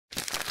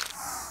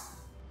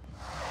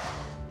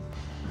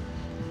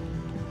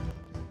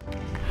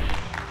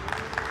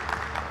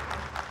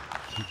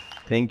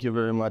Thank you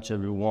very much,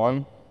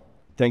 everyone.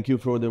 Thank you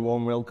for the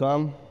warm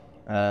welcome.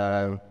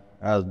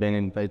 As been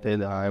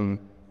invited, I'm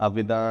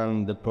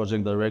Avidan, the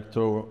Project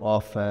Director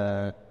of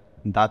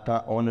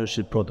Data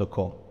Ownership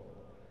Protocol.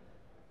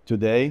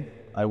 Today,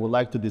 I would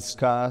like to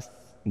discuss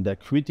the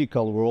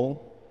critical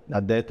role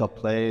that data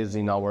plays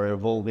in our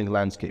evolving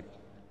landscape.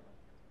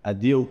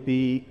 At DOP,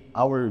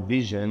 our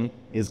vision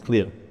is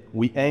clear.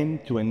 We aim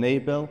to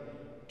enable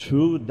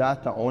true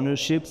data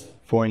ownerships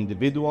for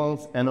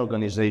individuals and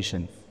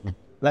organizations.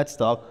 Let's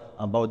talk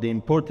about the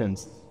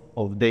importance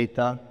of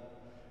data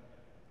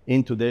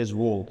in today's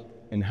world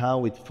and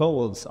how it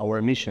fuels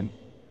our mission.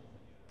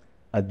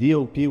 At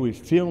DOP, we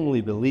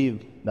firmly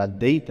believe that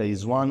data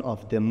is one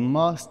of the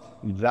most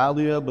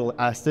valuable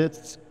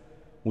assets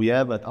we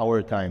have at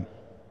our time.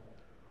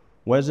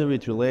 Whether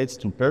it relates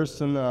to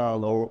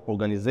personal or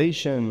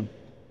organization,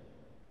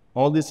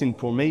 all this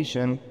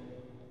information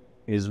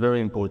is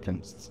very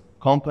important.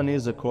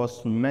 Companies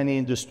across many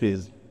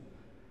industries,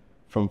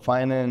 from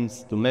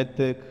finance to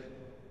medtech,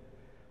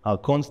 are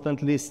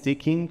constantly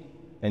seeking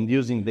and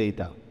using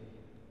data.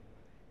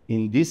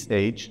 In this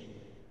age,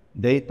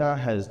 data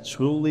has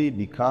truly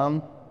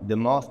become the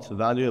most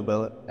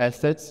valuable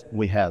assets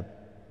we have.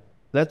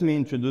 Let me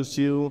introduce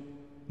you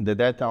the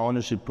Data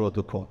Ownership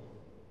Protocol.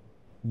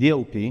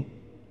 DOP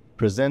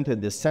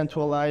presented a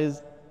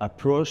centralized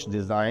approach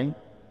designed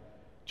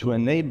to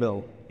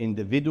enable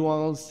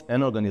individuals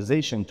and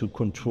organizations to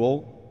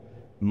control,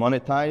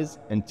 monetize,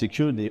 and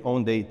secure their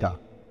own data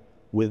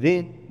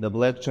within the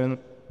blockchain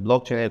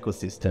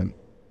ecosystem.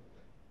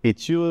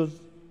 It uses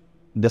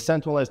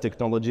decentralized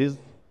technologies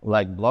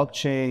like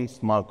blockchain,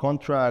 smart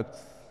contracts,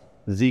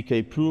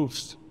 ZK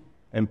proofs,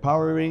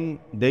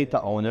 empowering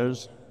data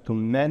owners to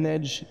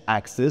manage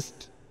access,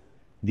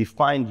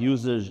 define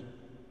user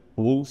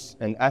rules,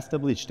 and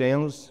establish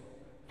channels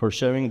for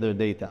sharing their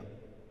data.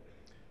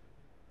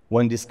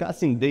 When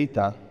discussing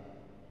data,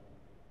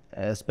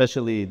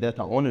 especially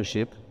data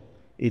ownership,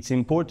 it's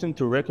important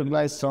to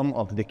recognize some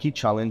of the key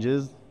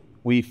challenges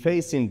we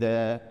face in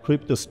the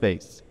crypto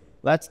space.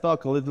 Let's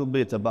talk a little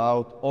bit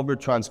about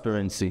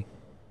over-transparency.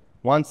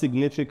 One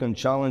significant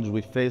challenge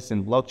we face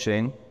in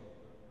blockchain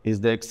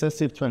is the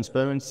excessive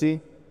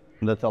transparency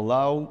that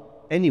allows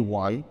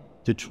anyone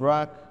to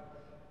track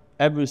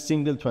every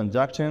single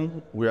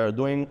transaction we are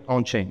doing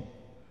on-chain.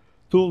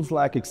 Tools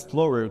like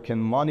Explorer can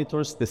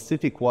monitor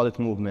specific wallet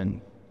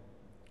movement,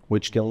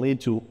 which can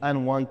lead to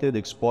unwanted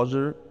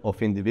exposure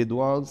of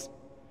individuals,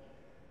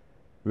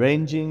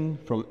 ranging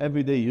from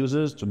everyday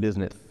users to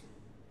business.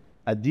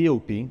 At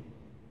DOP, we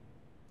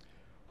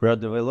are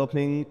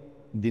developing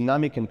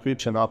dynamic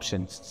encryption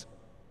options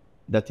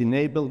that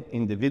enable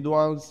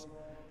individuals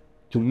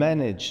to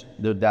manage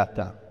their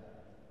data.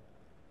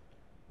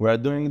 We are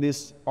doing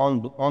this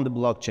on the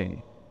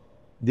blockchain.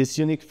 This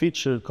unique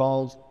feature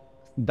called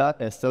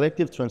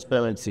Selective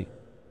Transparency.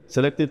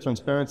 Selective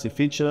Transparency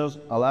features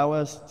allow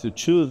us to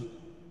choose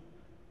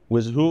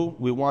with who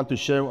we want to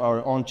share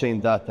our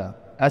on-chain data.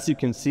 As you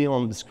can see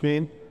on the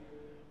screen,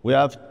 we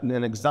have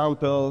an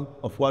example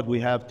of what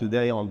we have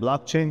today on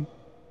blockchain.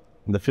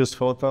 The first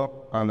photo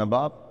on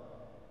above.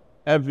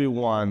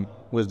 Everyone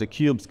with the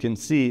cubes can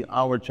see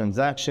our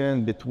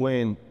transaction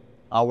between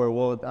our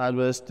wallet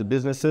address to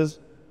businesses,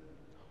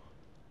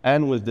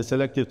 and with the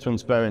selective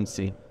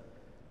transparency.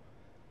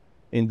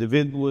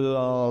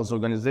 Individuals,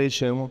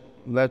 organization,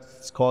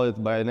 let's call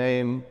it by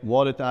name,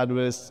 wallet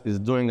address is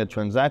doing a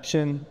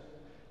transaction,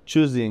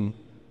 choosing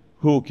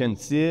who can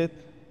see it,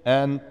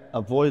 and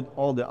avoid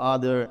all the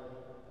other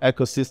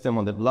ecosystem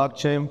on the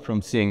blockchain from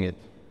seeing it.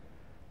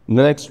 The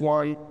next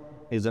one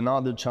is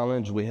another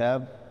challenge we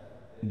have,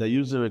 the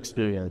user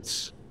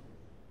experience.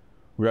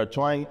 We are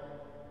trying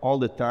all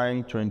the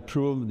time to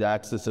improve the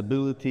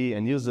accessibility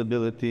and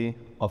usability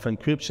of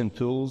encryption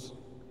tools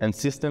and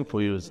systems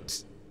for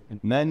users.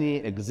 Many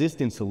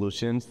existing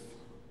solutions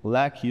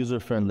lack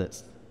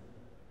user-friendliness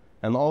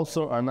and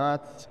also are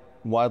not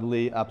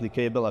widely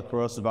applicable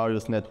across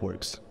various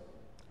networks.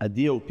 At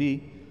DOP,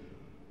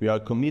 we are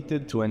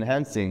committed to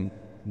enhancing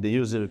the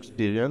user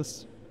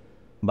experience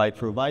by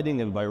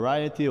providing a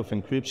variety of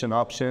encryption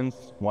options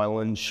while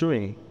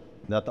ensuring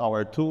that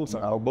our tools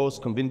are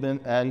both convenient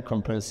and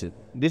comprehensive.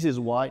 This is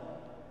why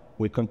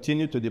we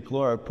continue to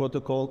deploy our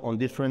protocol on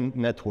different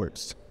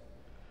networks.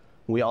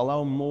 We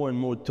allow more and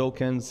more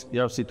tokens,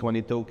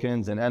 ERC20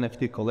 tokens, and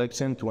NFT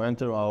collection to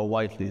enter our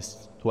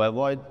whitelist to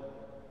avoid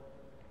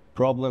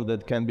problems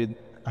that can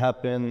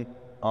happen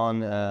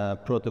on a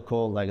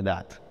protocol like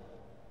that.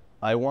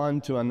 I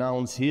want to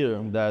announce here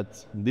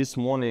that this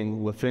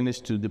morning we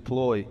finished to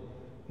deploy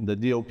the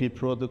DOP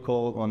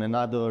protocol on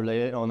another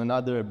layer, on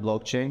another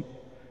blockchain,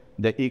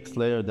 the X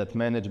layer that's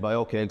managed by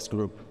OKX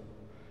Group.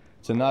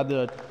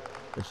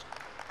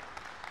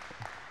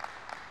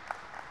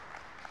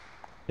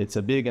 It's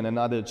a big and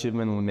another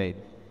achievement we made.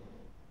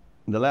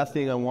 The last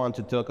thing I want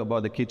to talk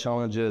about the key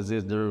challenges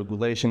is the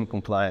regulation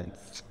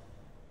compliance.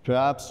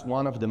 Perhaps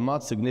one of the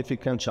most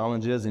significant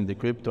challenges in the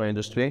crypto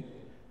industry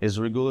is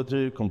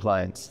regulatory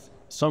compliance.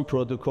 Some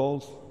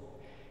protocols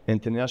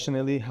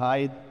internationally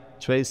hide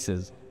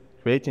traces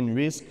creating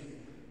risk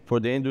for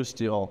the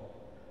industry all.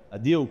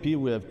 At DOP,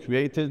 we have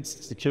created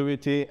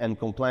security and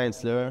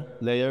compliance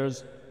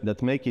layers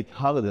that make it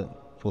harder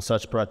for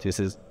such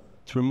practices.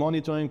 Through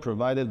monitoring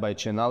provided by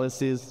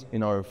Chainalysis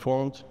in our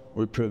front,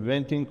 we're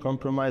preventing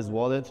compromised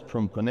wallets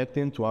from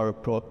connecting to our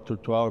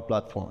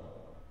platform.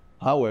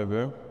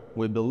 However,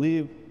 we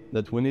believe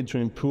that we need to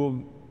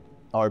improve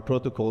our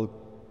protocol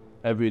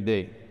every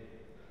day.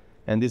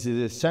 And this is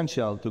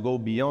essential to go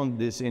beyond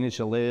this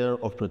initial layer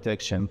of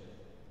protection.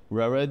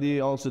 We're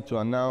ready also to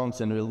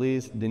announce and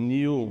release the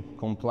new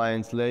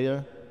compliance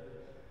layer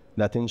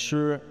that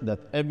ensure that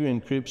every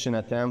encryption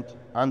attempt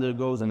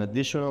undergoes an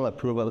additional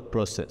approval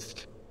process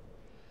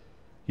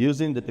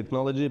using the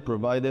technology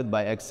provided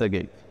by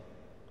Exagate.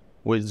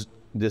 With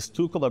these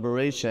two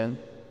collaboration,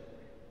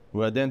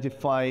 we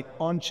identify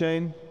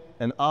on-chain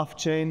and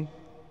off-chain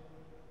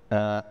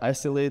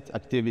isolate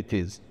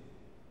activities.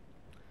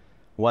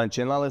 While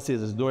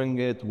Chainalysis is doing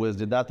it with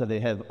the data they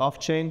have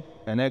off-chain,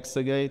 and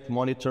Exagate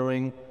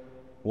monitoring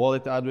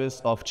wallet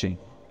address on-chain.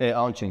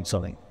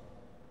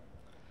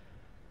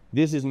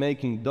 This is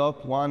making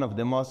DOP one of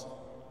the most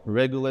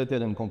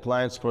regulated and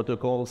compliance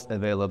protocols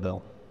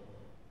available.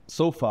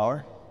 So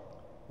far,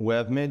 we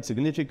have made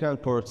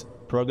significant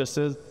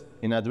progresses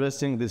in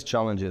addressing these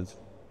challenges.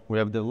 We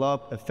have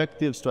developed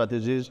effective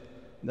strategies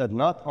that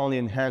not only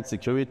enhance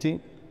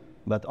security,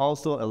 but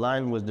also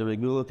align with the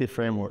regulatory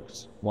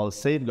frameworks, while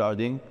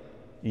safeguarding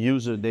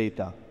user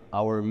data,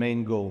 our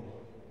main goal.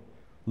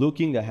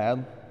 Looking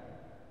ahead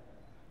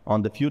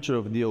on the future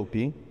of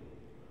DOP,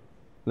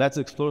 let's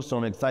explore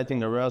some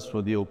exciting areas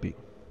for DOP.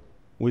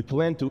 We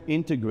plan to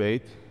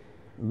integrate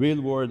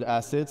real-world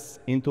assets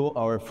into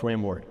our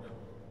framework,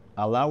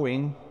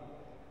 allowing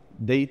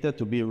data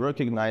to be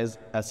recognized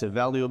as a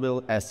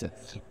valuable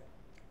asset.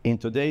 In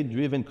today's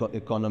driven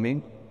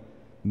economy,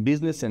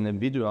 business and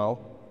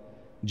individual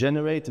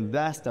generate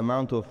vast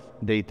amount of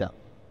data.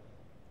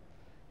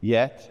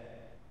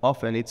 Yet,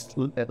 often it's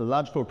a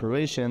large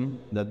corporation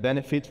that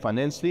benefit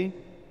financially,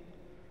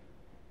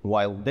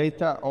 while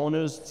data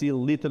owners see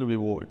little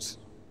rewards.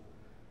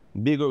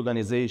 Big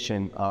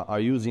organizations are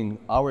using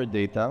our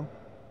data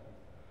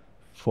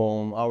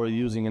from our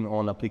using it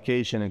on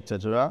application,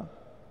 etc.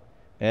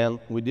 And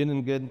we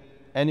didn't get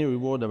any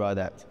reward about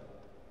that.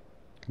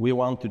 We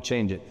want to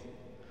change it.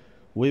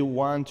 We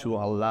want to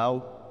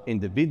allow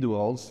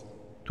individuals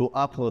to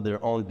upload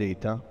their own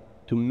data,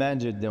 to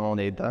manage their own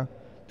data,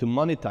 to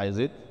monetize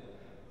it,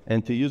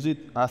 and to use it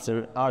as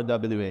a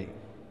RWA.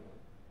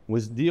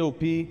 With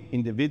DOP,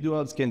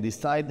 individuals can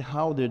decide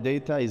how their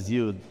data is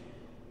used.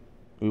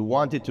 We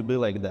want it to be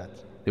like that.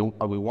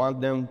 We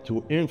want them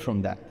to earn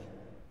from that.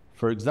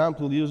 For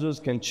example, users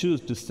can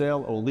choose to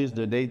sell or lease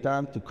their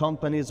data to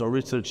companies or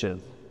researchers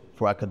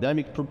for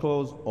academic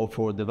purpose or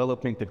for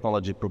developing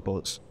technology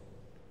purpose.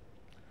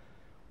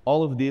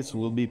 All of this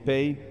will be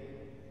paid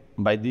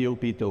by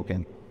DOP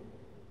token.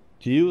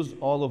 To use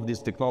all of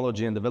this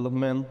technology and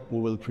development, we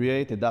will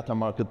create a data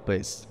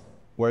marketplace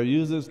where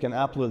users can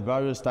upload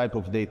various types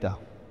of data,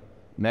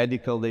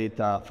 medical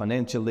data,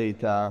 financial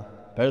data,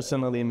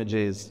 personal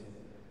images,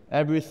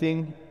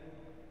 everything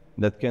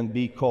that can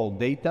be called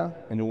data,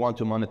 and we want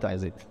to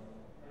monetize it.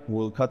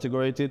 We'll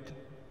categorize it,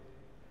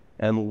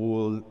 and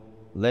we'll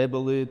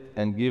label it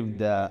and give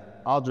the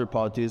other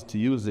parties to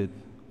use it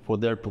for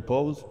their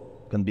purpose.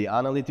 Can be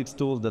analytics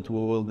tools that we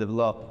will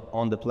develop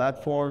on the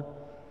platform,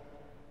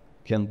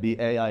 can be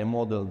AI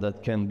model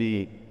that can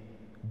be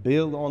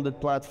built on the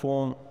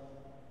platform,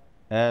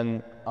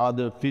 and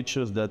other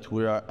features that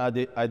we are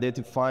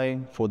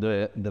identifying for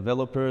the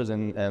developers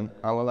and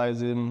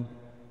analyzing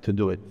to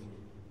do it.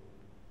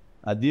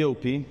 At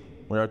DOP, we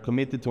are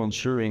committed to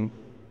ensuring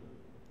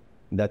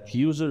that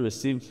users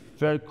receive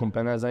fair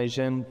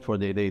compensation for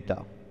their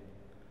data,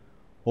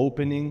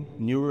 opening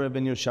new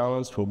revenue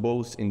channels for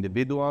both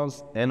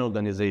individuals and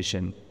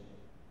organizations.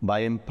 By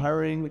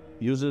empowering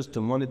users to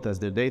monetize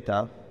their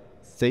data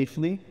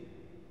safely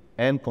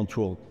and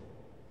controlled,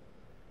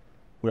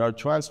 we are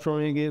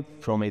transferring it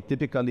from a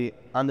typically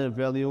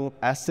undervalued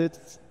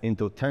asset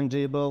into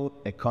tangible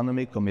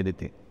economic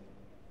commodity.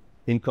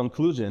 In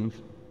conclusion,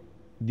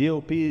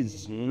 DOP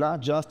is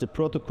not just a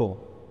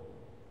protocol.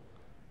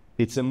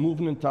 It's a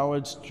movement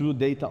towards true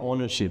data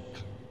ownership.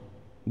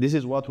 This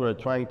is what we're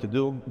trying to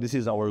do. This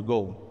is our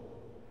goal.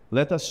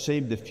 Let us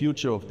shape the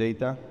future of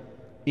data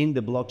in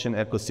the blockchain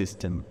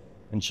ecosystem,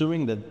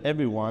 ensuring that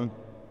everyone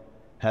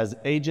has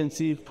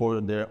agency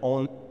for their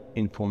own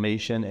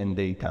information and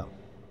data.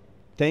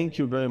 Thank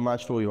you very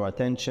much for your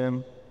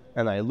attention,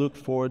 and I look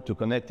forward to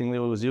connecting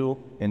with you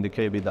in the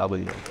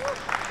KBW.